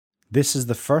This is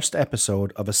the first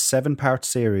episode of a 7-part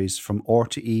series from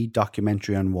RTE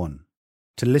Documentary on One.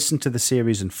 To listen to the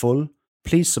series in full,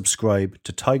 please subscribe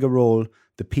to Tiger Roll,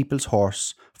 The People's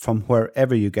Horse from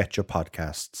wherever you get your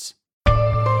podcasts.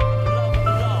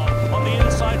 On the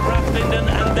inside, Ralph Linden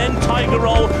and then Tiger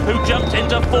Roll, who jumped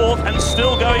into fourth and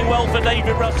still going well for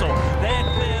David Russell.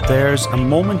 There's a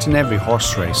moment in every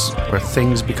horse race where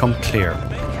things become clear.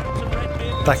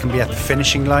 That can be at the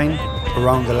finishing line,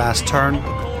 around the last turn,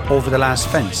 over the last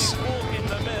fence.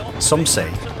 Some say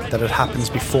that it happens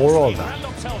before all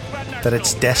that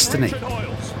it's destiny.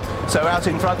 So out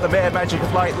in front, the mare Magic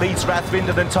of Light leads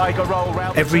Rathvinden and Tiger Roll.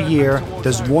 Every year,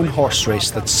 there's one horse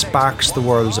race that sparks the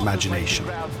world's imagination,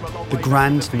 the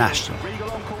Grand National.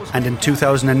 And in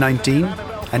 2019,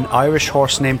 an Irish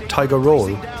horse named Tiger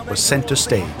Roll was centre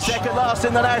stage. Second last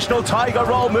in the National, Tiger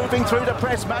Roll moving through the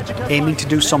press. Aiming to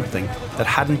do something that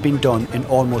hadn't been done in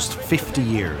almost 50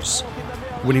 years.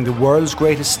 Winning the world's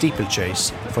greatest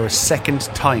steeplechase for a second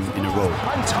time in a row.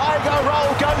 And Tiger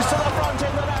Roll goes to the front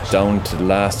in the National. Down to the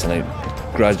last, and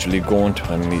I gradually going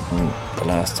to and meeting the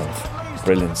last of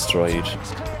brilliant stride.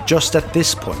 Just at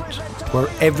this point, where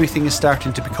everything is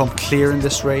starting to become clear in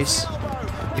this race,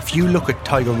 if you look at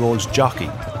Tiger Roll's jockey,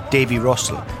 Davy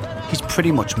Russell, he's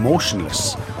pretty much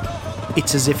motionless.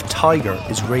 It's as if Tiger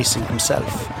is racing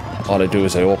himself. All I do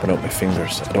is I open up my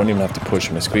fingers. I don't even have to push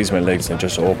them. I squeeze my legs and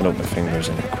just open up my fingers,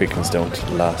 and it quickens down to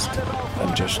the last.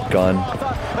 I'm just gone.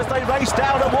 As they race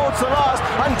down towards the last,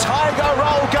 and Tiger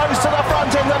Roll goes to the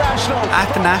front in the National.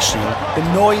 At the National, the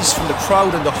noise from the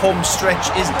crowd on the home stretch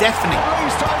is deafening.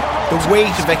 The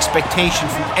weight of expectation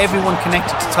from everyone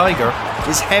connected to Tiger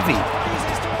is heavy.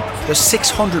 There's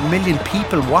 600 million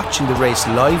people watching the race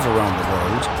live around the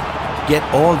world, yet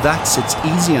all that sits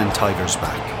easy on Tiger's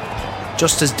back,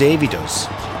 just as Davy does,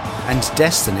 and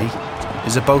destiny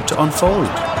is about to unfold.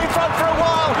 In front for a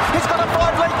while, he's got a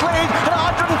 5-length lead and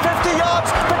 150 yards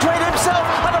between himself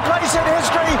and a place in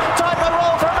history. Tiger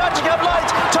Roll for Magic of Light.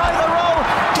 Tiger Roll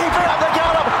keeping up the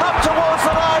gallop up towards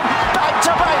the line.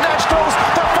 Back-to-back Nationals,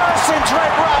 the first since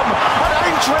Red Rum, an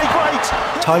entry great.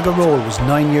 Tiger Roll was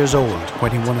 9 years old when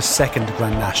he won a second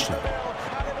Grand National.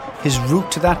 His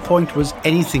route to that point was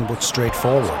anything but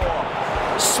straightforward.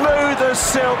 Smooth as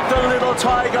silk, the little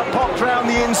Tiger popped round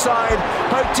the inside,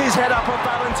 poked his head up on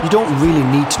balance. You don't really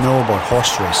need to know about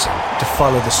horse racing to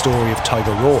follow the story of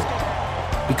Tiger Roll,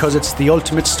 because it's the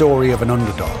ultimate story of an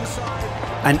underdog,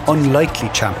 an unlikely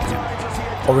champion,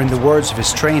 or in the words of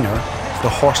his trainer, the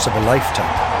horse of a lifetime.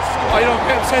 I don't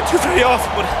get said to very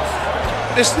often,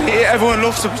 but listen, everyone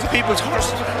loves him. He's the people's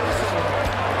horse.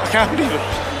 I can't believe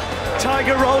it.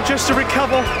 Tiger Roll just to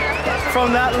recover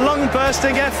from that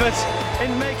lung-bursting effort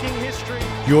in making history.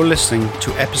 You're listening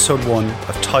to episode 1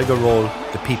 of Tiger Roll,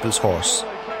 The People's Horse,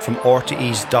 from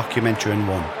RTE's Documentary on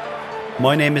One.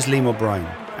 My name is Liam O'Brien,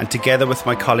 and together with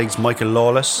my colleagues Michael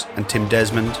Lawless and Tim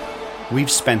Desmond,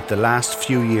 we've spent the last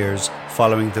few years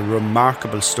following the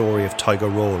remarkable story of Tiger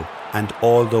Roll and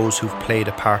all those who've played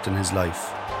a part in his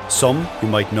life. Some you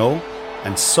might know,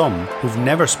 and some who've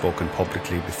never spoken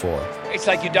publicly before. It's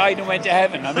like you died and went to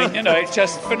heaven. I mean, it's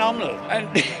just phenomenal.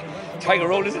 And Tiger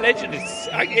Roll is a legend.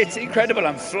 It's incredible.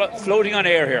 I'm floating on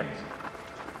air here.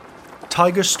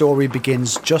 Tiger's story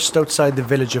begins just outside the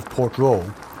village of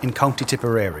Portroe in County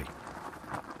Tipperary.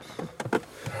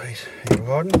 Right, in the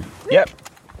garden? Yep.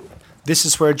 This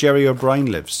is where Jerry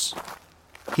O'Brien lives.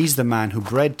 He's the man who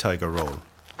bred Tiger Roll.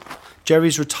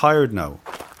 Jerry's retired now,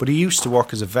 but he used to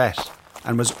work as a vet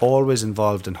and was always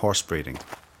involved in horse breeding.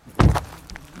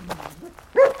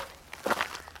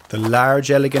 The large,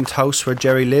 elegant house where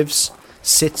Jerry lives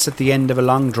sits at the end of a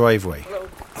long driveway.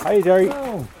 Hi, Jerry.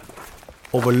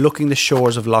 Overlooking the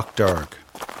shores of Lough Derg.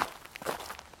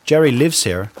 Jerry lives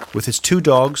here with his 2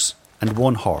 dogs and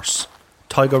 1 horse,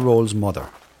 Tiger Roll's mother.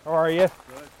 How are you?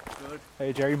 Good.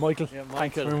 Hey, Jerry, Michael.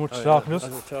 Thanks very much for talking to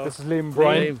us. This is Liam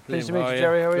Bryan. Pleased to meet you,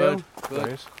 Jerry. How are you?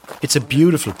 Good. It's a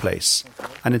beautiful place,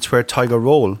 and it's where Tiger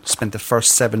Roll spent the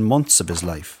first 7 months of his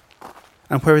life,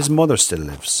 and where his mother still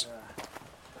lives.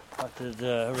 What did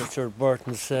Richard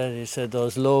Burton say? He said,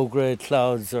 those low-grade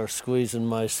clouds are squeezing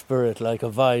my spirit like a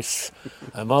vice.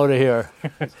 I'm out of here.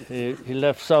 He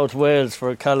left South Wales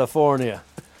for California.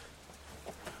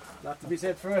 Lot to be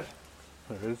said for it.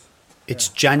 There is. It's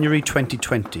January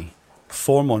 2020,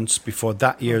 4 months before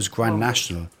that year's Grand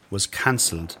National was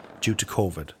cancelled due to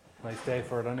COVID. Nice day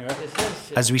for it anyway.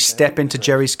 As we step into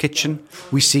Jerry's kitchen,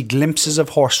 we see glimpses of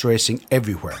horse racing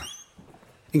everywhere,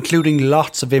 including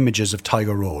lots of images of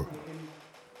Tiger Roll.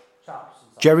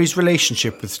 Jerry's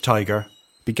relationship with Tiger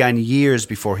began years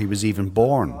before he was even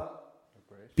born,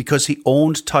 because he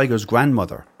owned Tiger's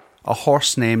grandmother, a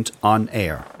horse named On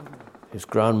Air. His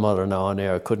grandmother, now on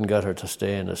air, couldn't get her to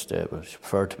stay in the stable. She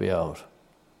preferred to be out,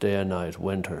 day and night,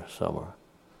 winter, summer.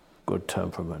 Good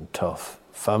temperament, tough.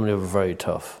 Family were very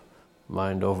tough.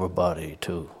 Mind over body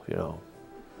too, you know.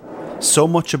 So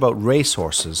much about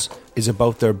racehorses is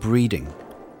about their breeding.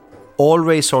 All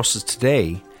racehorses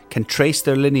today can trace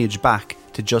their lineage back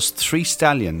to just 3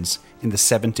 stallions in the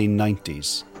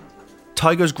 1790s.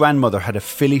 Tiger's grandmother had a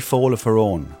filly foal of her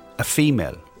own, a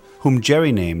female, whom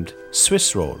Jerry named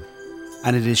Swiss Roll,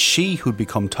 and it is she who'd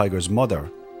become Tiger's mother,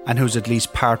 and who's at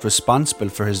least part responsible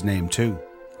for his name too.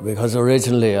 Because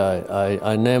originally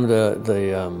I named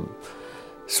the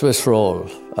Swiss Roll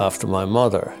after my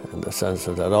mother, in the sense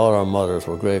that all our mothers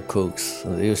were great cooks,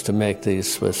 and they used to make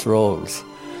these Swiss rolls.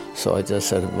 So I just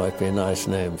said it might be a nice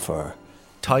name for her.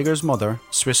 Tiger's mother,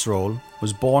 Swiss Roll,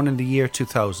 was born in the year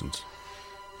 2000,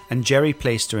 and Jerry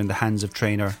placed her in the hands of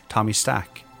trainer Tommy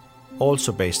Stack,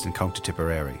 also based in County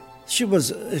Tipperary. She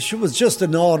was just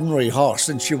an ordinary horse,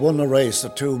 and she won a race or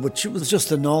two, but she was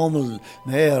just a normal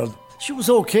mare. She was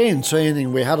okay in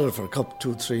training. We had her for a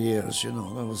couple, 2-3 years, you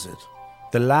know, that was it.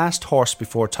 The last horse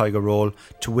before Tiger Roll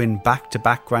to win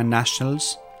back-to-back Grand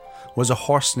Nationals was a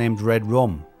horse named Red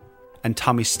Rum, and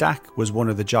Tommy Stack was one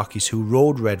of the jockeys who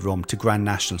rode Red Rum to Grand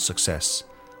National success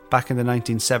back in the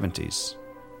 1970s.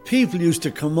 People used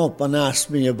to come up and ask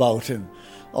me about him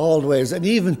always, and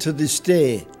even to this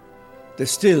day, they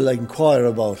still inquire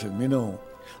about him, you know.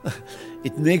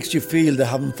 It makes you feel they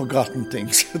haven't forgotten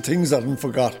things. Things haven't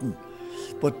forgotten.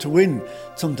 But to win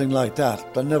something like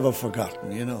that, they're never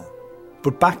forgotten, you know.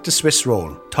 But back to Swiss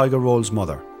Roll, Tiger Roll's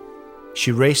mother.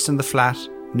 She raced in the flat,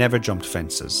 never jumped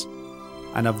fences.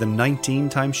 And of the 19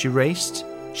 times she raced,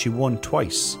 she won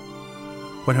twice.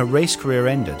 When her race career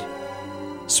ended,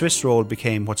 Swiss Roll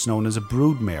became what's known as a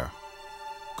broodmare,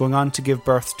 going on to give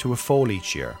birth to a foal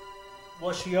each year.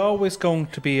 Was she always going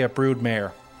to be a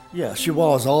broodmare? Yeah, she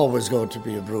was always going to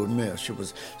be a broodmare. She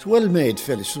was well-made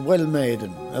filly, she was well-made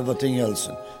and everything else.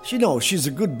 And she knows she's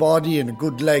a good body and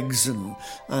good legs and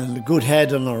a good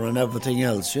head on her and everything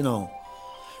else, you know.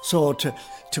 So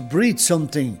to breed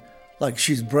something like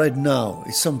she's bred now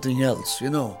is something else,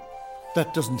 you know.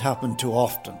 That doesn't happen too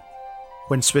often.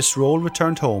 When Swiss Roll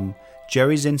returned home,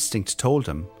 Jerry's instinct told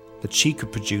him that she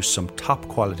could produce some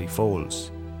top-quality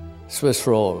foals. Swiss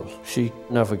Roll, she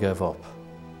never gave up.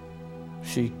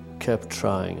 She kept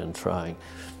trying and trying.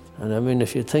 And I mean,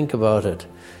 if you think about it,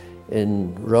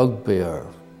 in rugby or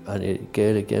any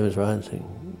Gaelic games or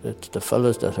anything, it's the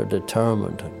fellas that are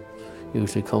determined and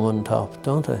usually come on top,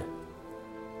 don't they?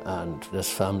 And this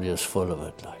family is full of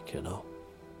it, like, you know.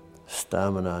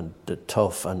 Stamina and the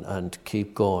tough and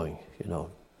keep going, you know.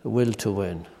 The will to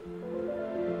win.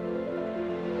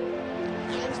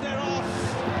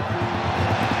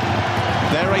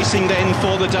 They're racing then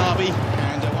for the Derby.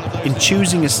 In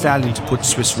choosing a stallion to put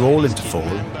Swiss Roll into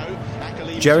foal,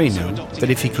 Jerry knew that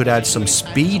if he could add some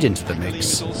speed into the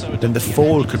mix, then the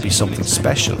foal could be something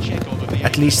special.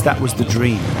 At least that was the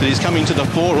dream. He's coming to the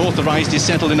fore, authorised, is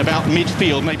settled in about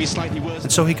midfield, maybe slightly worse.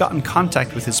 And so he got in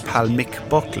contact with his pal Mick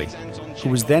Buckley, who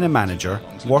was then a manager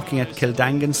working at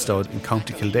Kildangan Stud in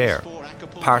County Kildare,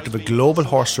 part of a global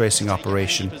horse racing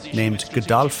operation named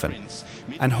Godolphin,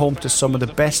 and home to some of the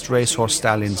best racehorse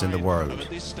stallions in the world.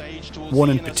 One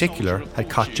in particular had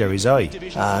caught Jerry's eye.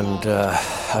 And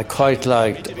I quite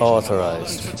liked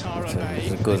Authorised, which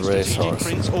is a good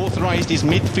racehorse. Authorised is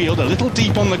midfield, a little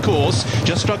deep on the course,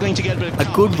 just struggling to get a bit of...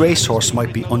 A good racehorse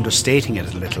might be understating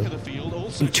it a little.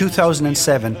 In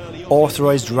 2007,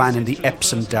 Authorised ran in the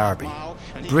Epsom Derby,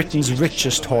 Britain's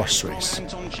richest horse race.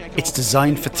 It's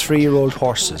designed for 3-year-old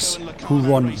horses who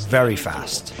run very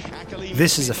fast.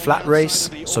 This is a flat race,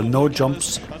 so no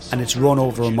jumps, and it's run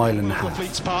over 1.5 miles.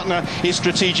 Fleet's partner is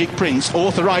Strategic Prince,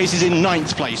 authorises in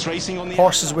 9th place, racing on the...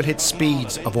 Horses will hit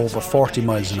speeds of over 40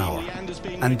 miles an hour,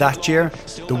 and that year,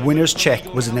 the winner's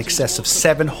cheque was in excess of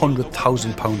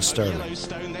 £700,000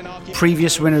 sterling.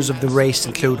 Previous winners of the race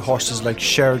include horses like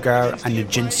Shergar and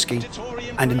Nijinsky,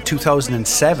 and in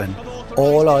 2007,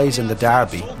 all eyes in the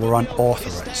Derby were on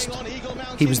Authorised.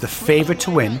 He was the favourite to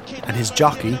win, and his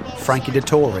jockey, Frankie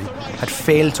Dettori, had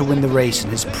failed to win the race in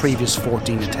his previous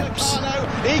 14 attempts.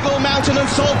 Eagle Mountain and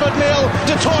Salford Mill,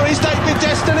 Dettori's date with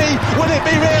destiny, will it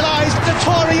be realised?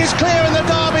 Dettori is clear in the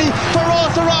Derby for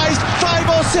Authorised, 5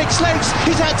 or 6 lengths,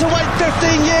 he's had to wait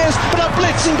 15 years, but a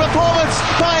blitzing performance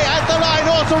by At the Line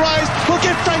Authorised will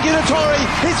give Frankie Dettori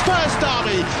his first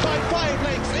Derby by 5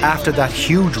 lengths. After that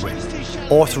huge win,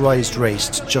 Authorised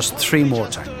raced just 3 more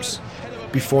times,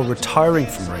 before retiring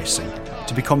from racing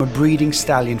to become a breeding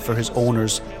stallion for his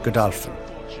owners, Godolphin.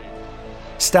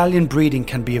 Stallion breeding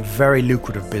can be a very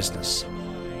lucrative business.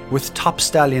 with top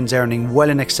stallions earning well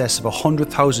in excess of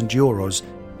 €100,000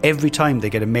 every time they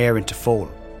get a mare into foal.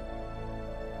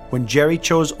 When Jerry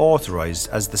chose Authorised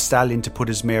as the stallion to put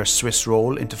his mare Swiss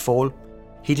Roll into foal,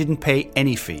 he didn't pay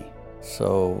any fee.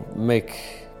 So Mick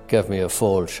gave me a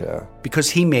foal share. Because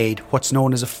he made what's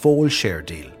known as a foal share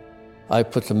deal. I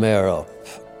put the mare up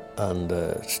and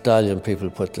the stallion people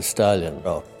put the stallion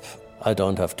up. I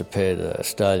don't have to pay the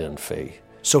stallion fee.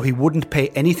 So he wouldn't pay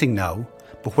anything now,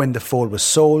 but when the foal was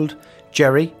sold,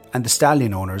 Jerry and the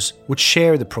stallion owners would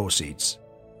share the proceeds.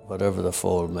 Whatever the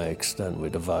foal makes, then we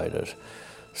divide it.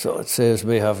 So it saves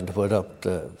me having to put up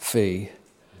the fee.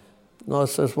 No,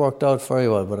 it's worked out very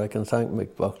well, but I can thank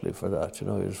Mick Buckley for that. He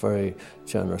was very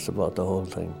generous about the whole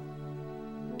thing.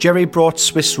 Jerry brought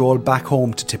Swiss Roll back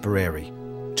home to Tipperary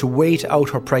to wait out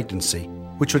her pregnancy,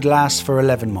 which would last for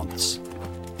 11 months.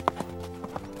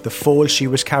 The foal she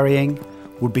was carrying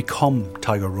would become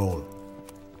Tiger Roll.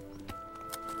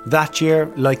 That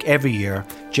year, like every year,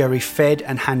 Jerry fed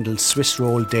and handled Swiss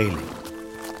Roll daily.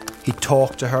 He'd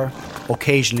talk to her,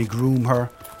 occasionally groom her,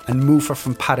 and move her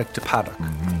from paddock to paddock.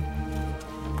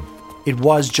 It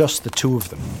was just the two of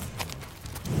them.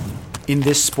 In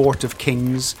this sport of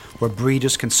kings, where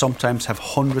breeders can sometimes have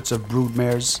hundreds of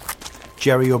broodmares,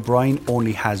 Jerry O'Brien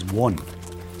only has one,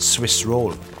 Swiss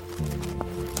Roll.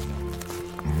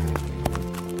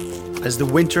 As the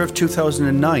winter of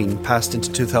 2009 passed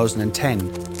into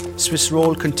 2010, Swiss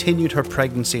Roll continued her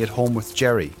pregnancy at home with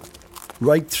Jerry,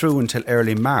 right through until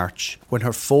early March, when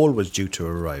her foal was due to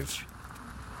arrive.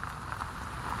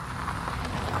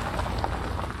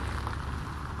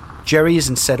 Jerry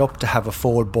isn't set up to have a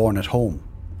foal born at home,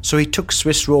 so he took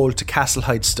Swiss Roll to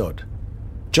Castlehyde Stud,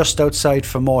 just outside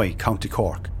Fermoy, County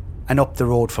Cork, and up the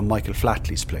road from Michael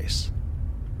Flatley's place.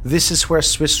 This is where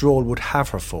Swiss Roll would have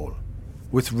her foal,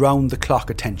 with round-the-clock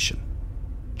attention.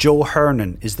 Joe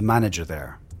Hernan is the manager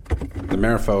there. The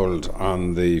mare foaled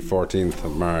on the 14th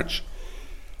of March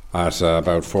at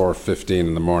about 4:15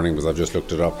 in the morning, because I've just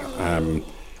looked it up.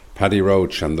 Paddy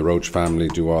Roach and the Roach family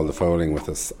do all the foaling with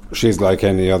us. She's like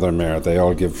any other mare. They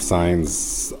all give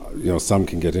signs. Some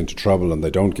can get into trouble and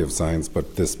they don't give signs,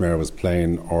 but this mare was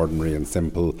plain, ordinary and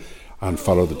simple and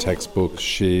followed the textbook.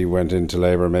 She went into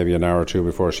labour maybe an hour or two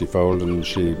before she foaled, and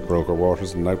she broke her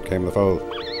waters and out came the foal.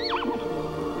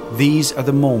 These are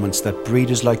the moments that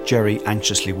breeders like Jerry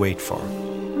anxiously wait for.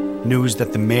 News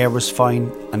that the mare was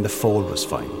fine and the foal was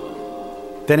fine.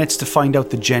 Then it's to find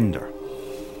out the gender.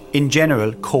 In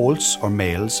general, colts or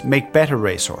males make better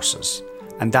racehorses,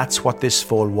 and that's what this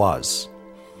foal was.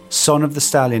 Son of the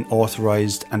stallion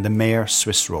Authorised and the mare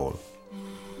Swiss Roll.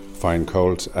 Fine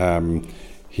colt.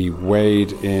 He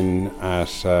weighed in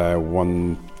at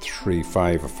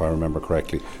 135, if I remember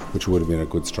correctly, which would have been a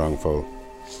good strong foal.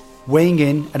 Weighing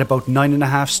in at about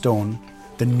 9.5 stone,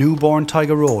 the newborn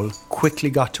Tiger Roll quickly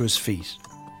got to his feet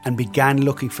and began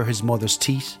looking for his mother's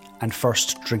teat and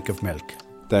first drink of milk.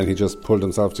 Then he just pulled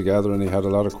himself together, and he had a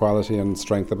lot of quality and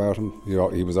strength about him.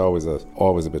 He was always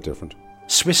a bit different.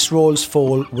 Swiss Roll's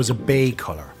foal was a bay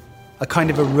colour, a kind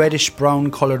of a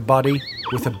reddish-brown coloured body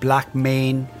with a black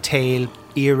mane, tail,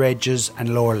 ear edges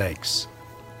and lower legs.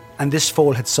 And this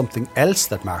foal had something else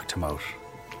that marked him out.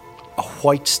 A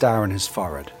white star in his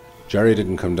forehead. Jerry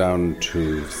didn't come down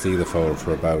to see the foal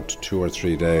for about 2 or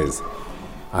 3 days.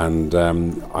 And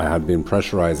I had been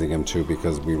pressurising him to,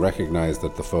 because we recognised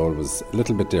that the foal was a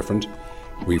little bit different.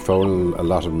 We foal a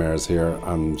lot of mares here,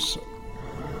 and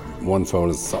one foal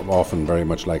is often very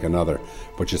much like another.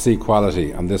 But you see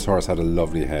quality, and this horse had a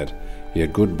lovely head. He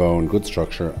had good bone, good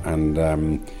structure,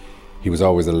 and he was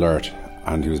always alert,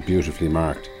 and he was beautifully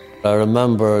marked. I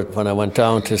remember when I went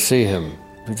down to see him,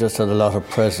 he just had a lot of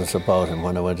presence about him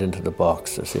when I went into the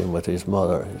box to see him with his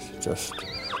mother.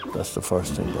 That's the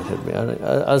first thing that hit me. And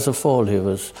as a foal,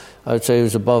 I would say he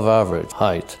was above average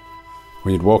height.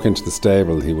 When you'd walk into the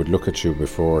stable, he would look at you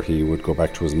before he would go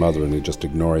back to his mother, and he'd just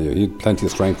ignore you. He had plenty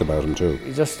of strength about him too.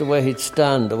 Just the way he'd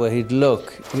stand, the way he'd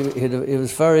look. He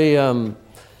was very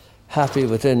happy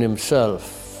within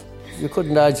himself. You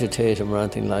couldn't agitate him or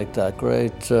anything like that.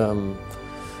 Great, if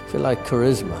you like,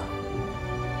 charisma.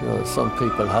 Some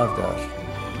people have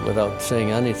that without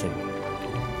saying anything.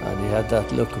 And he had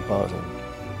that look about him.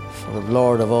 For the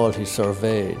Lord of all he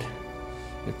surveyed,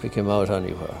 you'd pick him out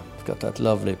anywhere. He's got that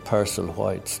lovely Purcell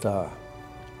white star.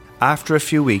 After a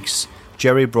few weeks,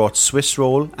 Jerry brought Swiss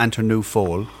Roll and her new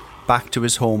foal back to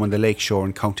his home on the lakeshore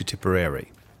in County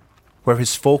Tipperary, where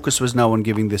his focus was now on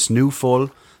giving this new foal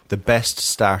the best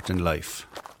start in life.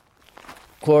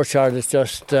 Courtyard is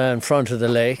just in front of the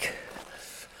lake.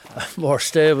 More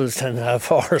stables than have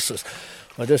horses.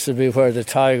 Well, this would be where the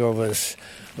Tiger was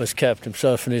kept,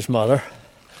 himself and his mother.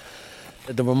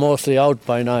 They were mostly out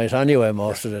by night anyway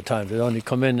most of the time. They'd only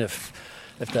come in if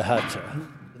they had to.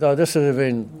 Though this would have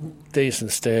been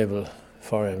decent stable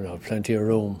for him, plenty of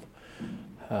room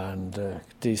and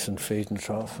decent feeding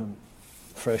trough and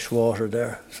fresh water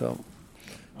there. So.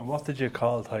 And what did you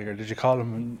call Tiger? Did you call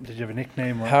him, did you have a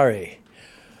nickname? Or? Harry.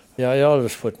 Yeah, I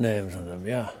always put names on them,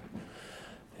 yeah.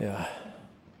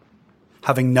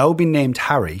 Having now been named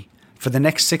Harry, for the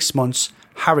next 6 months,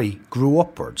 Harry grew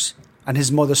upwards and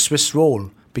his mother Swiss Roll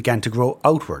began to grow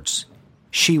outwards.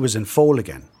 She was in foal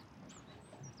again.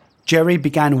 Jerry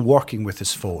began working with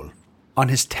his foal, on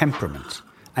his temperament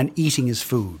and eating his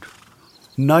food.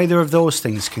 Neither of those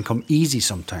things can come easy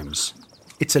sometimes.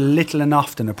 It's a little and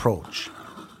often approach,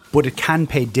 but it can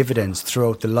pay dividends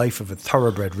throughout the life of a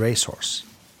thoroughbred racehorse.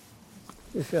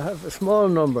 If you have a small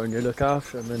number and you look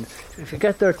after them, and if you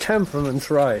get their temperaments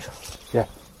right,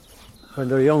 when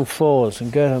they're young foals,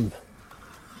 and get them,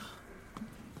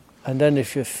 and then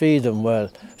if you feed them well,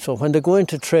 so when they go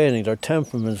into training, their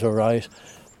temperaments are right,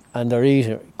 and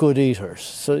they're good eaters,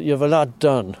 so you have a lot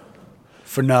done.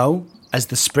 For now, as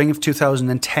the spring of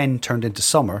 2010 turned into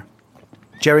summer,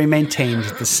 Jerry maintained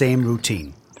the same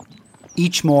routine.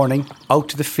 Each morning, out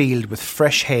to the field with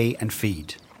fresh hay and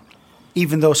feed.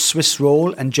 Even though Swiss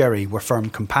Roll and Jerry were firm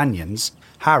companions,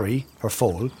 Harry, her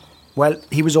foal, well,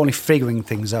 he was only figuring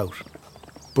things out.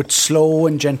 But slow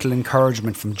and gentle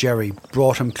encouragement from Jerry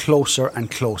brought him closer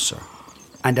and closer.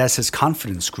 And as his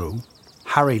confidence grew,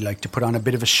 Harry liked to put on a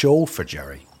bit of a show for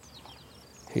Jerry.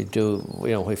 He'd do,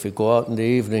 if you go out in the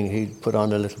evening, he'd put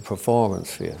on a little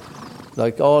performance for you.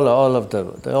 Like all of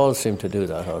them, they all seem to do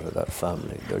that out of that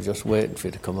family. They're just waiting for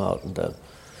you to come out and they'll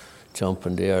jump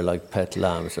in the air like pet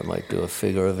lambs. They might do a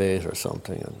figure of 8 or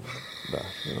something, and that,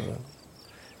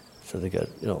 So they get,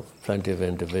 plenty of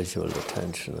individual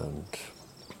attention, and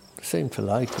they seem to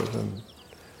like it. And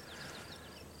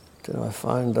I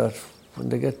find that when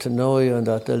they get to know you and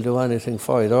that they'll do anything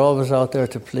for you, they're always out there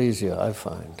to please you, I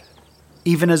find.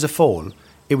 Even as a foal,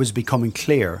 it was becoming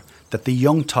clear that the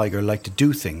young Tiger liked to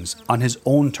do things on his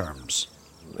own terms.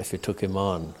 If you took him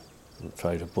on and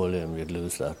tried to bully him, you'd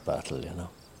lose that battle,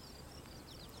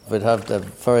 We'd have the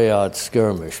very odd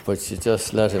skirmish, but you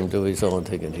just let him do his own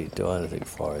thing and he'd do anything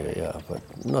for you, but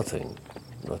nothing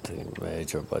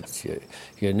major, but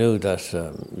you knew that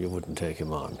you wouldn't take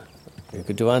him on. You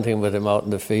could do anything with him out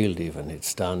in the field even, he'd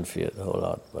stand for you the whole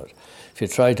lot, but if you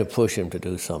tried to push him to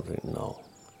do something, no,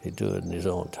 he'd do it in his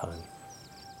own time.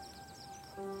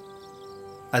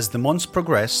 As the months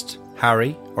progressed,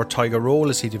 Harry, or Tiger Roll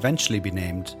as he'd eventually be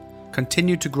named,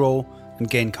 continued to grow and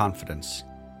gain confidence.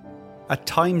 At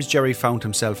times Jerry found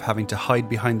himself having to hide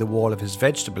behind the wall of his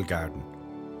vegetable garden.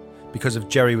 Because if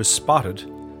Jerry was spotted,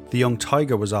 the young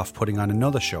Tiger was off putting on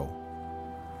another show.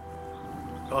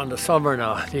 On the summer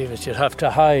now, David, you'd have to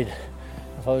hide.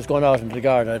 If I was going out into the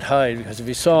garden, I'd hide, because if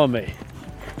he saw me,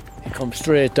 he'd come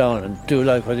straight down and do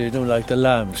like what you do, like the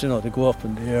lambs, they go up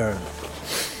in the air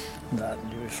and that,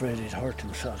 and you're afraid he'd hurt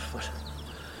himself. But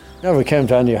never came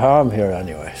to any harm here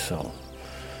anyway, so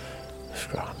it's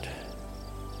grand.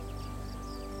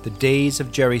 The days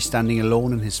of Jerry standing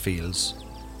alone in his fields,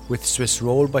 with Swiss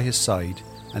Roll by his side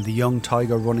and the young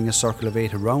Tiger running a circle of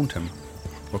 8 around him,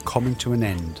 were coming to an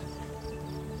end.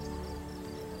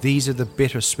 These are the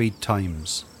bittersweet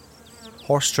times.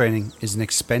 Horse training is an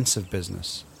expensive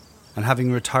business, and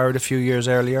having retired a few years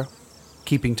earlier,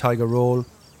 keeping Tiger Roll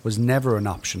was never an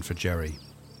option for Jerry.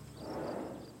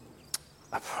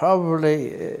 Probably,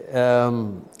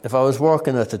 if I was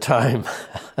working at the time,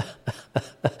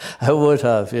 I would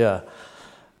have, yeah.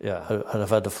 I'd have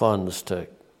had the funds to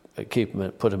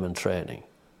put him in training.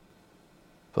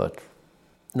 But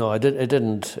no, it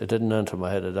didn't enter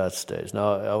my head at that stage.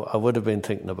 Now, I would have been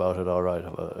thinking about it all right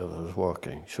if I was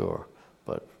working, sure.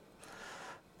 But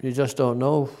you just don't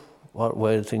know what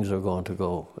way things are going to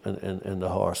go in the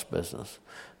horse business.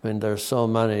 I mean, there's so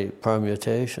many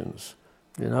permutations.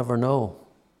 You never know.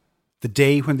 The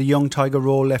day when the young Tiger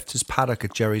Roll left his paddock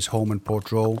at Jerry's home in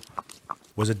Portroe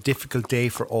was a difficult day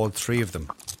for all 3 of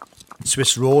them.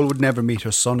 Swiss Roll would never meet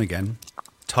her son again,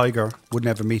 Tiger would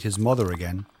never meet his mother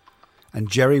again,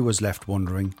 and Jerry was left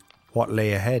wondering what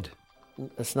lay ahead.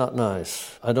 It's not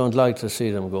nice. I don't like to see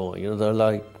them going. They're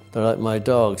like my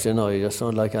dogs, you just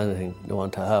don't like anything you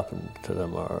want to happen to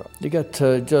them. Or you get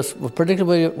to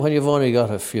particularly when you've only got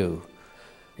a few,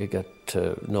 you get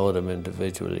to know them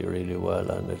individually really well,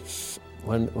 and it's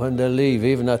when they leave,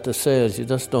 even at the sales, you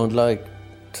just don't like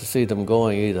to see them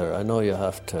going either. I know you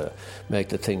have to make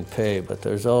the thing pay, but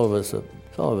there's always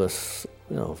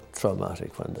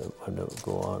traumatic when they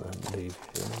go on and leave.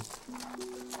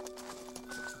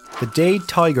 The day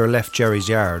Tiger left Jerry's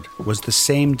yard was the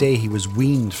same day he was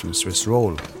weaned from Swiss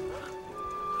Roll.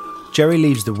 Jerry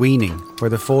leaves the weaning,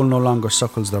 where the foal no longer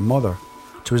suckles their mother,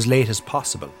 to as late as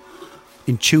possible,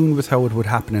 in tune with how it would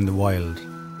happen in the wild.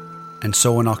 And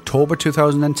so in October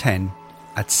 2010,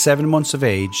 at 7 months of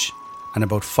age, and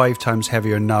about 5 times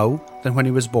heavier now than when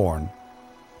he was born,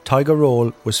 Tiger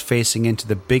Roll was facing into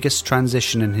the biggest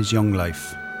transition in his young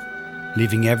life,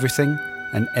 leaving everything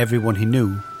and everyone he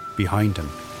knew behind him.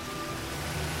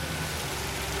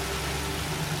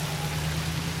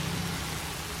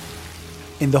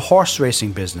 In the horse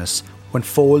racing business, when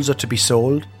foals are to be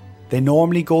sold, they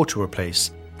normally go to a place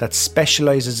that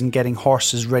specialises in getting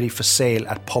horses ready for sale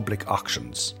at public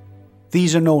auctions.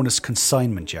 These are known as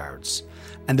consignment yards,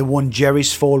 and the one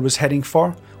Jerry's foal was heading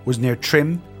for was near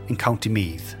Trim in County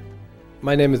Meath.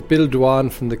 My name is Bill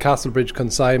Dwan from the Castlebridge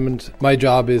Consignment. My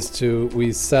job is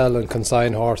we sell and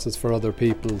consign horses for other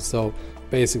people. So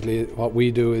basically what we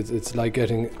do is it's like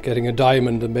getting a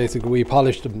diamond, and basically we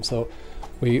polish them. So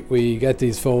we get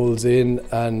these foals in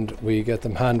and we get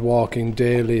them hand walking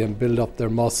daily and build up their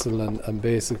muscle and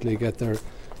basically get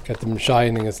them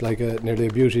shining. It's like nearly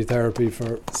a beauty therapy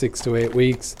for 6 to 8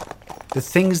 weeks. The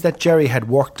things that Jerry had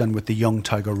worked on with the young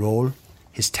Tiger Roll,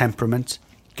 his temperament,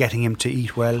 getting him to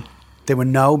eat well, they were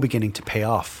now beginning to pay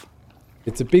off.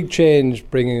 It's a big change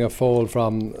bringing a foal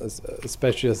from,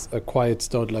 especially a quiet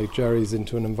stud like Jerry's,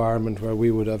 into an environment where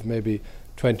we would have maybe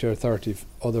 20 or 30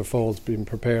 other foals being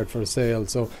prepared for sale.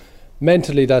 So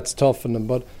mentally that's tough on him,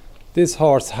 but this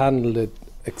horse handled it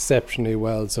exceptionally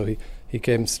well. So he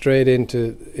came straight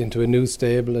into a new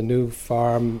stable, a new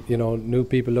farm, new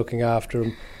people looking after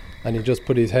him, and he just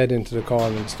put his head into the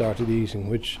corner and started eating,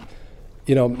 which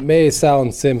may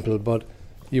sound simple, but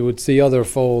you would see other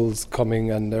foals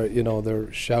coming and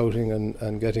they're shouting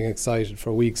and getting excited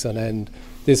for weeks on end.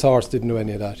 This horse didn't do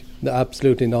any of that.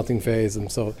 Absolutely nothing fazed him.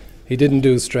 So he didn't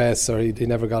do stress, or he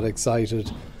never got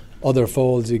excited. Other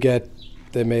foals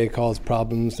they may cause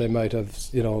problems. They might have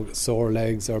sore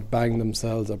legs or bang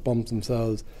themselves or bump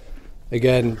themselves.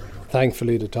 Again,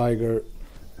 thankfully the Tiger,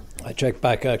 I checked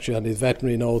back actually on his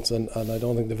veterinary notes and I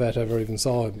don't think the vet ever even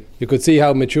saw him. You could see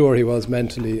how mature he was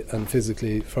mentally and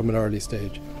physically from an early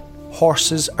stage.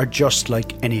 Horses are just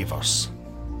like any of us.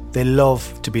 They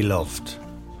love to be loved.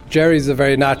 Jerry's a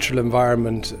very natural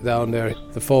environment down there.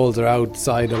 The foals are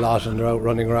outside a lot and they're out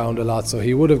running around a lot, so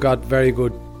he would have got very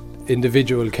good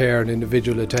individual care and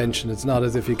individual attention. It's not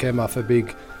as if he came off a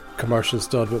big commercial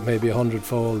stud with maybe 100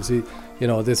 foals.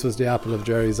 This was the apple of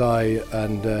Jerry's eye,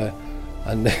 and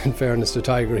in fairness to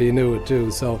Tiger, he knew it too.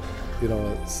 So, a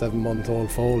 7-month-old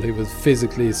foal, he was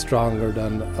physically stronger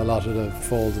than a lot of the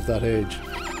foals of that age.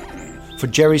 For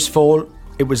Jerry's foal,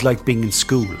 it was like being in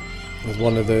school. It was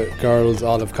one of the girls,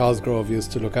 Olive Cosgrove,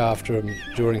 used to look after him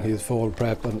during his foal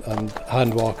prep and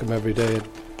hand walk him every day.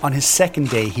 On his second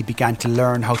day, he began to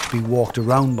learn how to be walked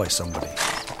around by somebody,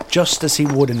 just as he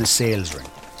would in a sales ring.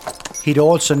 He'd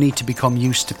also need to become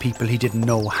used to people he didn't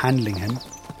know handling him,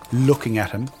 looking at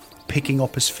him, picking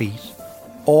up his feet,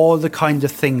 all the kind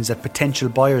of things that potential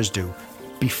buyers do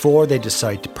before they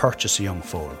decide to purchase a young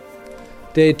foal.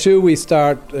 Day 2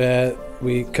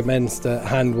 we commenced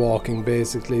hand walking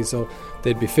basically, so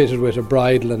they'd be fitted with a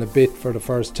bridle and a bit for the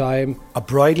first time. A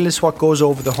bridle is what goes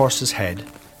over the horse's head,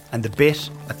 and the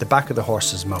bit at the back of the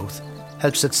horse's mouth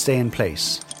helps it stay in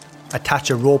place.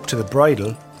 Attach a rope to the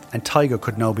bridle and Tiger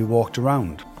could now be walked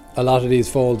around. A lot of these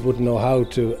foals wouldn't know how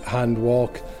to hand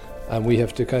walk, and we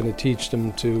have to kind of teach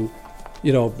them to,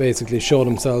 basically show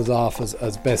themselves off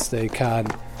as best they can.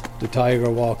 The Tiger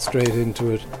walked straight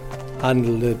into it,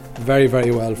 handled it very, very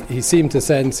well. He seemed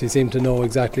to know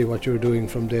exactly what you were doing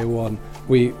from day one.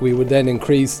 We would then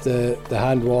increase the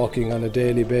hand walking on a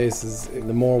daily basis.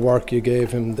 The more work you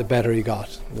gave him, the better he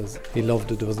got. He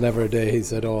loved it. There was never a day he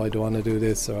said, I don't want to do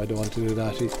this or I don't want to do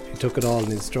that. He took it all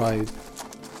in his stride.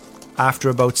 After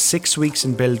about 6 weeks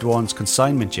in Bill Dwan's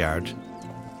consignment yard,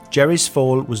 Jerry's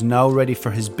foal was now ready for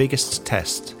his biggest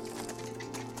test.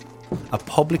 A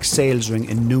public sales ring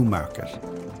in Newmarket.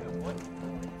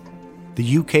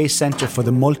 The UK centre for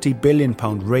the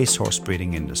multi-billion-pound racehorse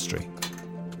breeding industry.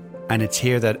 And it's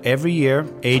here that every year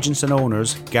agents and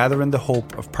owners gather in the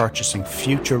hope of purchasing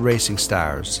future racing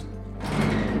stars.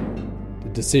 The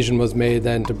decision was made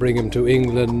then to bring him to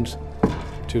England,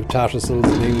 to Tattersalls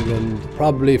in England,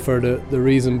 probably for the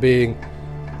reason being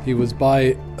he was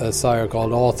by a sire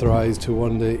called Authorised who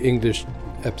won the English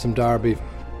Epsom Derby,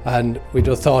 and we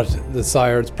just thought the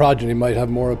sire's progeny might have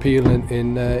more appeal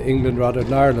in England rather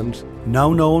than Ireland.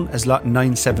 Now known as Lot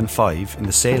 975 in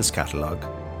the sales catalogue,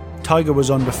 Tiger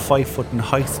was under 5 foot in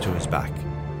height to his back,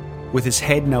 with his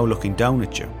head now looking down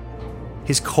at you.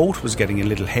 His coat was getting a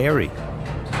little hairy,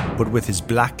 but with his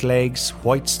black legs,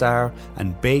 white star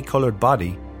and bay-coloured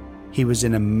body, he was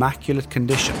in immaculate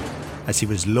condition as he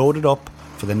was loaded up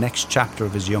for the next chapter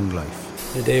of his young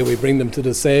life. The day we bring them to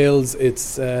the sales,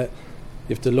 it's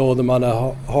you have to load them on a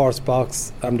horse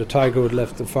box, and the Tiger would have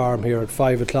left the farm here at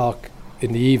 5 o'clock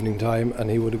in the evening time, and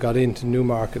he would have got into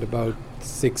Newmarket about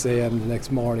 6 a.m. the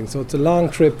next morning. So it's a long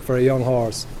trip for a young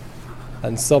horse,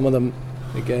 and some of them,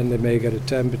 again, they may get a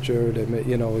temperature. They may,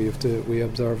 we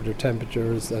observe their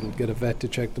temperatures and get a vet to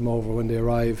check them over when they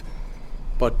arrive.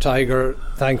 But Tiger,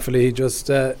 thankfully, he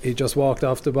just walked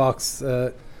off the box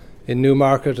in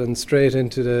Newmarket and straight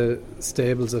into the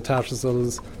stables at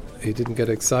Tattersalls. He didn't get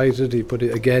excited. He put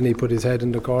his head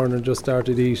in the corner and just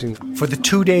started eating. For the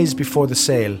 2 days before the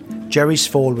sale, Jerry's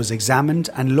foal was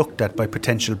examined and looked at by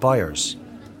potential buyers.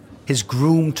 His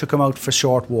groom took him out for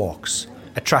short walks,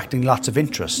 attracting lots of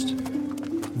interest.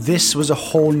 This was a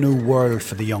whole new world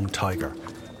for the young Tiger.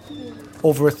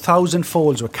 Over 1,000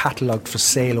 foals were catalogued for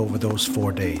sale over those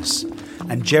 4 days,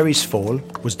 and Jerry's foal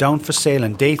was down for sale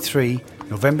on day 3,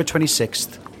 November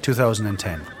 26th,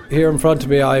 2010. Here in front of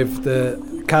me I have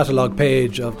the catalogue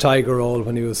page of Tiger Roll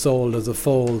when he was sold as a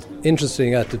foal.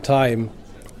 Interesting, at the time,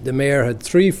 the mare had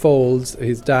 3 foals.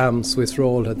 His dam, Swiss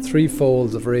Roll, had 3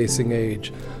 foals of racing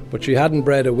age, but she hadn't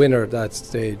bred a winner at that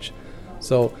stage.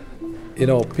 So,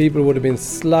 people would have been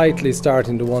slightly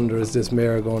starting to wonder, is this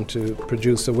mare going to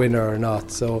produce a winner or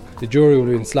not? So the jury would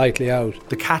have been slightly out.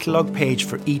 The catalogue page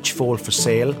for each foal for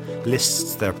sale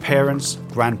lists their parents,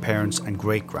 grandparents and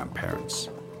great-grandparents.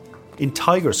 In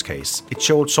Tiger's case, it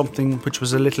showed something which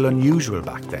was a little unusual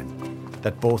back then,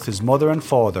 that both his mother and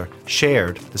father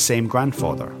shared the same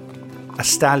grandfather, a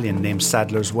stallion named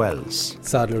Sadler's Wells.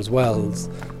 Sadler's Wells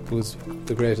was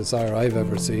the greatest sire I've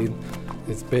ever seen.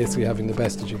 It's basically having the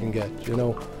best that you can get,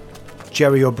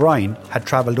 Jerry O'Brien had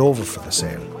travelled over for the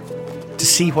sale to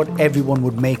see what everyone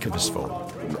would make of his foal.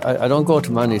 I don't go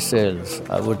to many sales.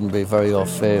 I wouldn't be very au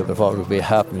fait with what would be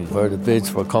happening, where the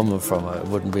bids were coming from. I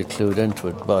wouldn't be clued into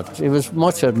it. But he was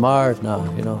much admired now,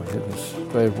 He was a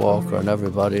great walker, and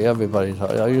everybody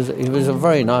thought he was a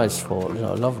very nice foal,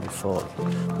 a lovely foal.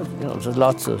 But, there's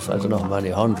lots of, I don't know how many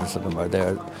hundreds of them are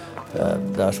there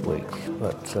that week.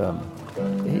 But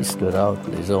he stood out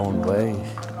in his own way.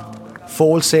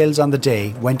 Foal sales on the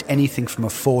day went anything from a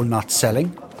foal not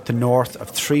selling to north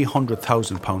of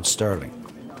 £300,000 sterling.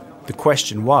 The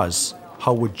question was,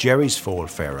 how would Jerry's foal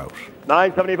fare out?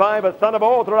 975, a son of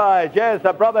authorised, yes,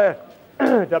 a brother,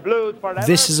 the Blues forever.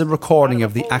 This is a recording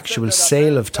of the actual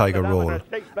sale of Tiger Roll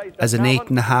as an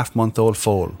 8.5-month-old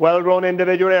foal. Well-grown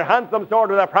individual here, handsome sword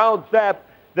with a proud step,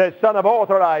 the son of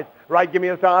authorised. Right, give me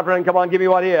a star for him. Come on, give me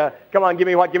what here? Come on, give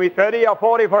me what? Give me 30 or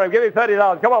 40 for him. Give me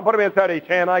 30,000. Come on, put him in 30.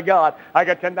 10 I got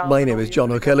 10 down. My name is John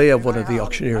O'Kelly. I'm one of the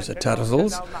auctioneers at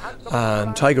Tattersalls,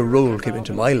 and Tiger Roll came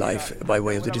into my life by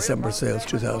way of the December sales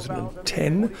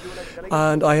 2010,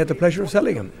 and I had the pleasure of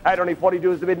selling him. At only 42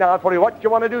 is the bid now. At 40, what do you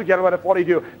want to do, gentlemen? At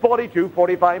 42, 42,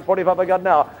 45, 45 I got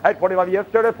now. At 45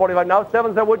 yesterday, 45 now.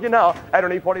 7, so would you now? At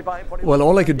only 45, 45. Well,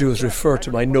 all I could do is refer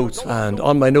to my notes, and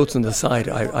on my notes on the side,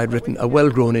 I'd written a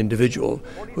well-grown individual,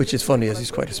 which is funny as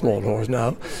he's quite a small horse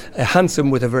now,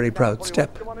 handsome with a very proud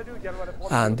step.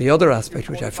 And the other aspect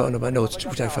which I found in my notes,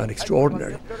 which I found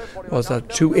extraordinary, was that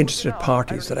 2 interested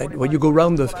parties that when you go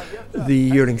round the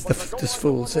yearlings, this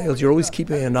full sales, you're always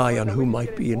keeping an eye on who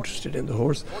might be interested in the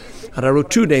horse. And I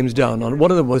wrote 2 names down, and one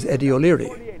of them was Eddie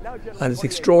O'Leary. And it's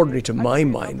extraordinary to my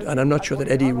mind, and I'm not sure that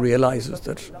Eddie realises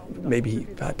that maybe he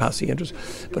had passing interest,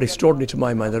 but extraordinary to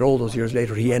my mind that all those years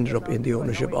later he ended up in the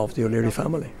ownership of the O'Leary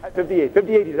family.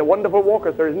 58, he's a wonderful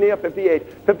walker, sir, isn't he?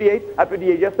 58, at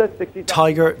 58, yes, sir, 60.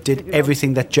 Tiger did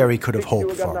everything that Jerry could have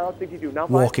hoped for,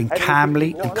 walking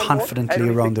calmly and confidently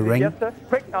around the ring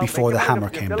before the hammer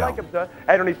came down.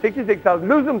 At only 66,000,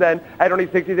 lose him then. At only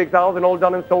 66,000, all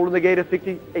done and sold in the gate at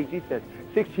 68, he said.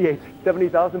 68,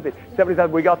 70,000 bid.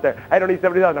 70,000 we got there. I don't need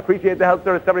 70,000. Appreciate the help,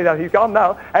 sir. 70,000. He's gone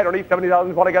now. I don't need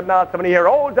 70,000. What I got now? 70 here.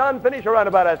 All done. Finish around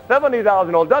about at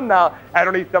 70,000. All done now. I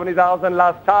don't need 70,000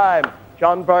 last time.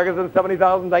 John Ferguson,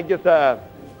 70,000. Thank you, sir.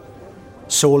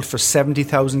 Sold for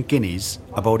 70,000 guineas,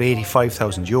 about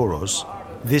 85,000 euros,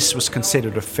 this was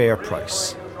considered a fair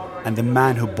price. And the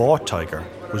man who bought Tiger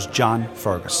was John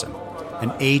Ferguson,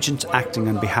 an agent acting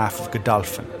on behalf of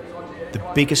Godolphin, the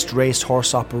biggest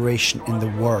racehorse operation in the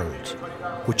world,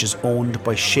 which is owned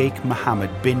by Sheikh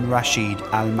Mohammed bin Rashid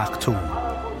Al Maktoum,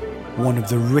 one of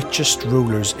the richest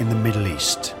rulers in the Middle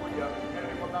East.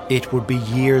 It would be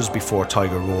years before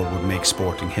Tiger Roll would make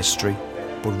sporting history,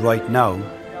 but right now,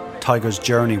 Tiger's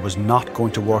journey was not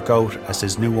going to work out as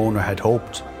his new owner had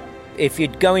hoped. If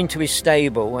you'd go into his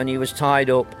stable and he was tied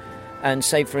up and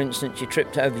say, for instance, you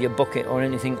tripped over your bucket or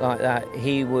anything like that,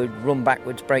 he would run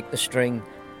backwards, break the string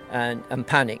and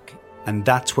panic. And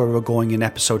that's where we're going in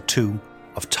episode 2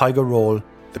 of Tiger Roll,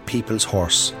 the People's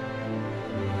Horse.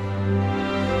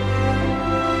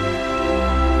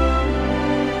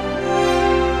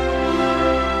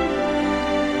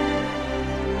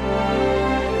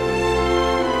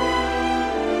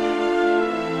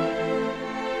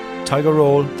 Tiger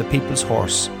Roll, the People's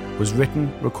Horse was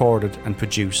written, recorded and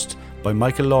produced by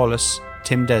Michael Lawless,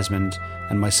 Tim Desmond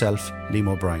and myself, Liam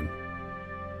O'Brien.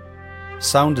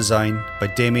 Sound design by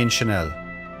Damien Chanel.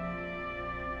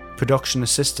 Production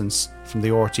assistance from the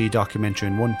RTE Documentary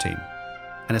in One team.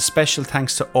 And a special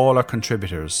thanks to all our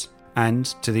contributors and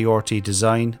to the RTE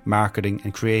Design, Marketing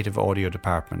and Creative Audio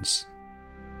departments.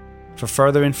 For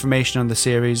further information on the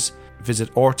series,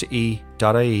 visit rte.ie/Tiger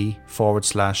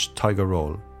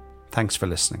Roll. Thanks for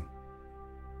listening.